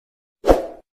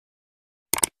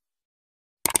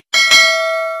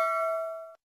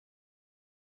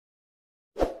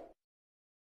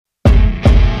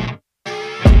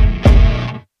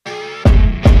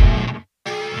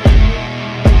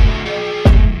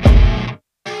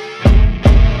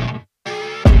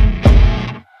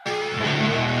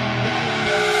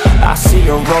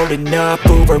rolling up,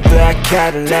 Uber black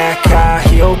Cadillac, high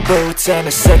heel boots and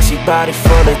a sexy body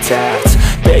full of tats.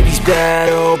 Baby's bad,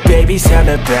 oh baby's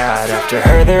hella bad. After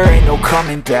her there ain't no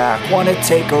coming back. Wanna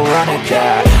take a run at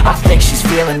that. I think she's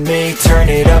feeling me. Turn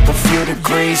it up a few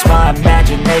degrees. My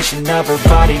imagination of her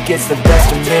body gets the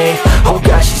best of me. Oh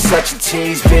gosh, she's such a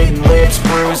tease. Bitten lips,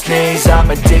 bruised knees. I'm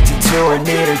addicted to her,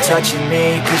 need her touching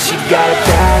me. Cause she got a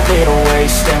bad little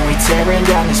waist, and we tearing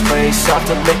down this place. Off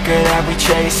the liquor that we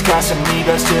chase.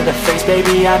 Casamigos to the face,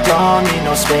 baby I don't need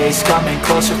no space. Coming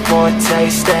closer for a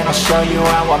taste, and I'll show you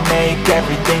how I make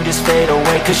everything just fade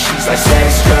away. Cause she's like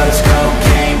sex, drugs,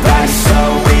 cocaine, body so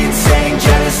insane.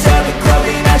 Jealous of the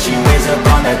clothing that she wears up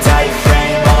on that tight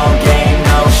frame. All game,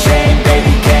 no shame,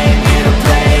 baby came here to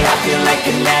play. I feel like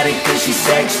an addict cause she's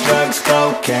sex, drugs,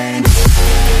 cocaine.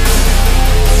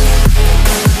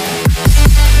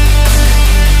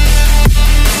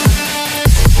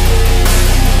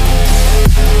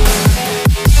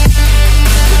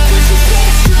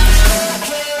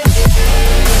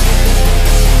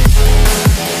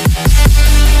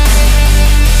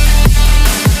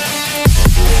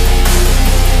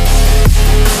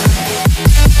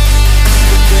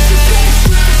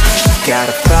 Got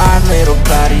a fine little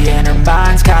body and her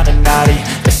mind's kinda naughty.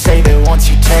 They say that once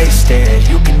you taste it,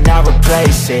 you cannot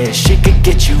replace it. She could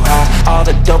get you high, all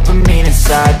the dopamine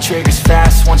inside triggers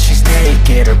fast once she's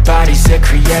naked. Her body's a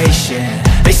creation.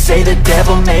 They say the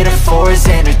devil made her for his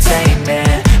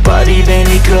entertainment, but even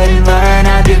he couldn't learn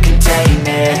how to contain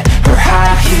it. Her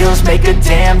high heels make a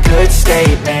damn good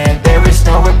statement. There is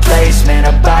no replacement,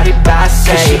 a body by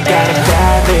Satan. Cause she got a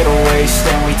bad little waist,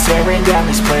 and we tearing down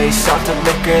this place. Off the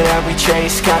liquor that we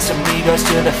chase. Casamigos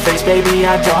to the face, baby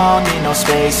I don't need no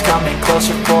space. Coming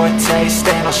closer for a taste,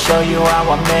 and I'll show you how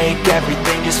I make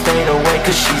everything just fade away.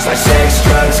 Cause she's like sex,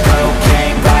 drugs,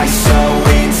 cocaine, body so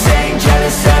insane.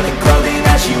 Jealous of the clothing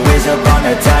that she wears up on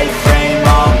a tight frame.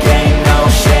 All game, no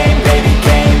shame, baby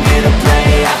came here to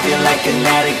play. I feel like an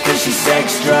addict cause she's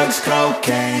sex, drugs,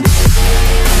 cocaine.